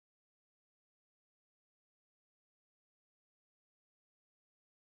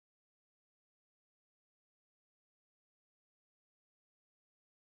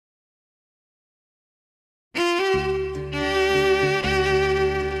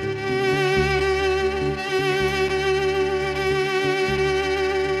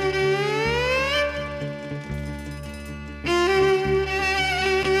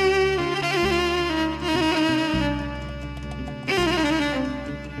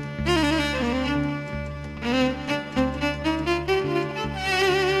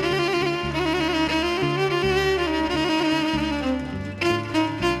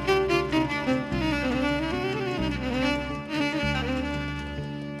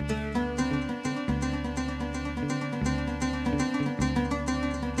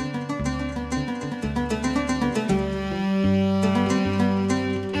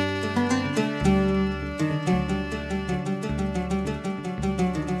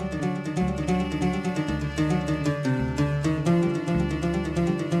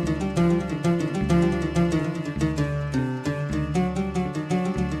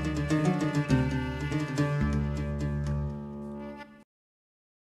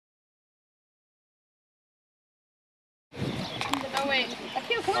Thanks.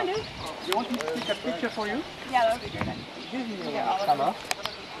 Akil, come on, dude. You want me to take a picture for you? Yeah, that would be great. Give me your camera.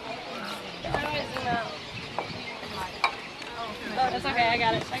 How do I zoom out? Oh, that's okay. I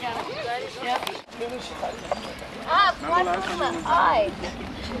got it. Yep. Ah, why my eye?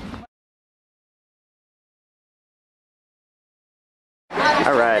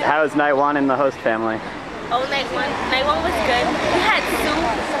 All right, how's night one in the host family? Oh, night one was good. We had soup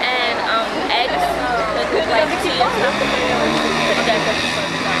and eggs with like tea and stuff.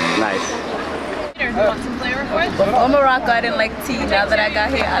 Nice. Want some flavor for it? Oh, Morocco, I didn't like tea. Now that I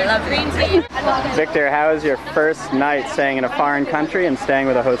got here, I love it. Green tea. Victor, how was your first night staying in a foreign country and staying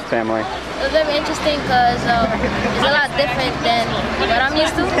with a host family? It was very interesting because it's a lot different than what I'm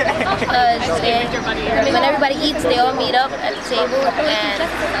used to. Because when everybody eats, they all meet up at the table and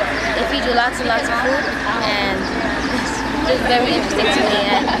they feed you lots and lots of food, and it's just very interesting to me.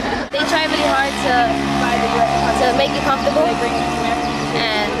 And they try really hard to make you comfortable,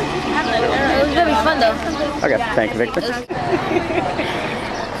 and it was very fun though. Okay, thank you, Victor. Today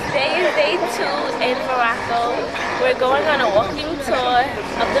is day 2 in Morocco. We're going on a walking tour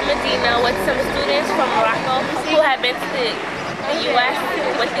of the Medina with some students from Morocco who have been to the US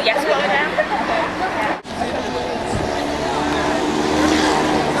with the YES program.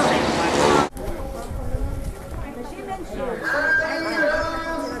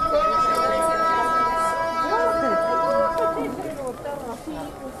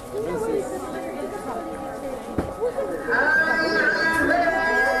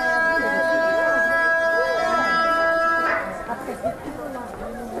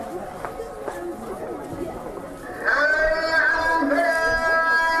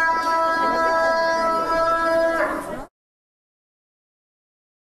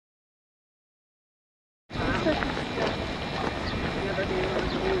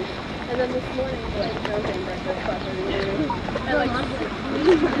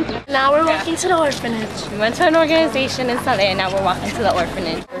 Now we're walking to the orphanage. We went to an organization in Saleh, and now we're walking to the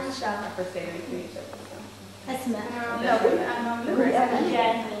orphanage. This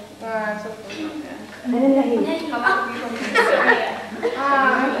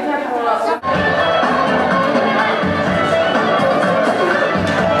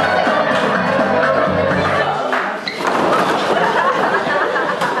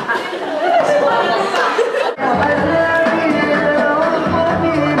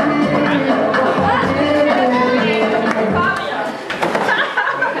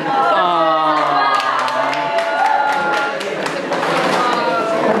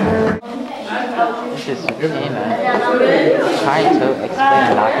is trying to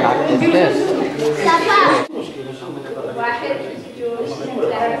explain knock knock is this.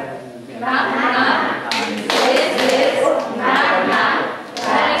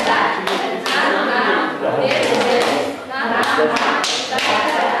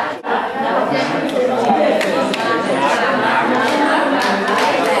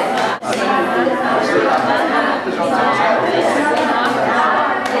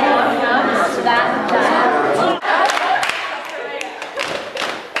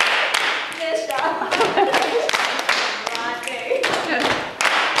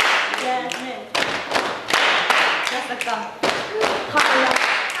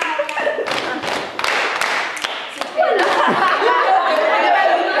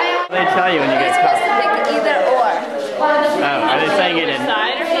 They tell you when you get You're supposed to pick either or. Oh, are they saying it in?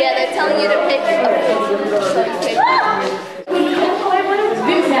 Yeah, they're telling you to pick a food, so you pick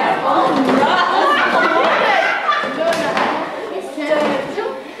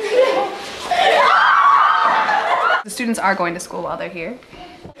The students are going to school while they're here.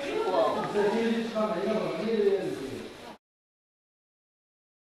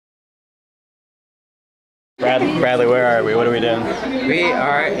 Bradley, where are we? What are we doing? We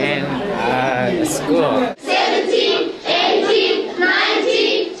are in school. 17, 18,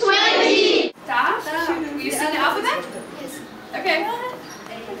 19, 20. Stop. Will you sing the alphabet? Yes. Okay.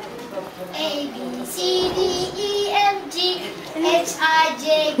 A, B, C, D, E, F, G, H, I,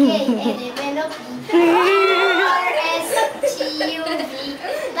 J, K, L, M, N, O, P, R, S, T, U, V,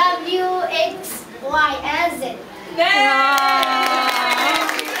 W, X, Y, and Z.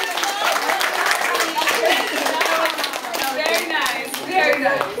 Very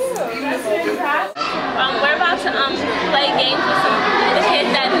nice. We're about to play games with some of the kids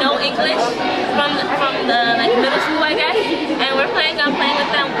that know English from the like middle school, I guess, and we're planning on playing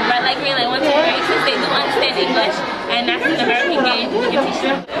with them red light, green light, 1, 2, 3, since they do understand English, and that's an American game. We can teach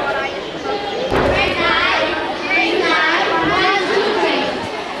them. Green light, 1, 2, 3.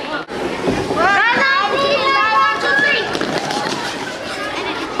 Red light, green light, 1, 2, 3.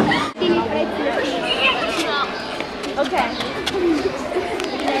 Okay.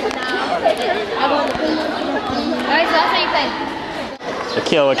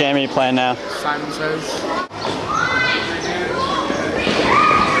 Keel, what game are you playing now? Simon Says.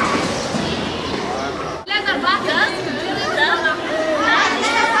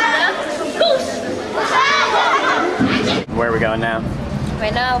 Where are we going now?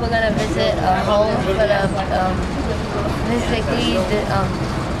 Right now we're gonna visit a home for the physically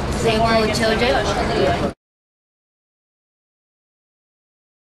disabled children.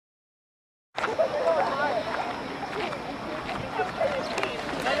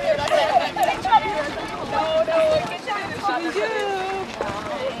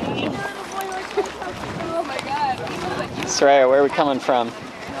 Soraya, where are we coming from?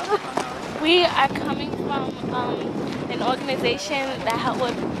 We are coming from an organization that helps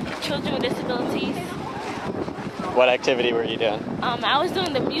with children with disabilities. What activity were you doing? I was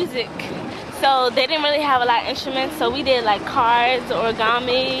doing the music, so they didn't really have a lot of instruments, so we did like cards,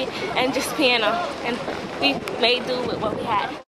 origami, and just piano, and we made do with what we had.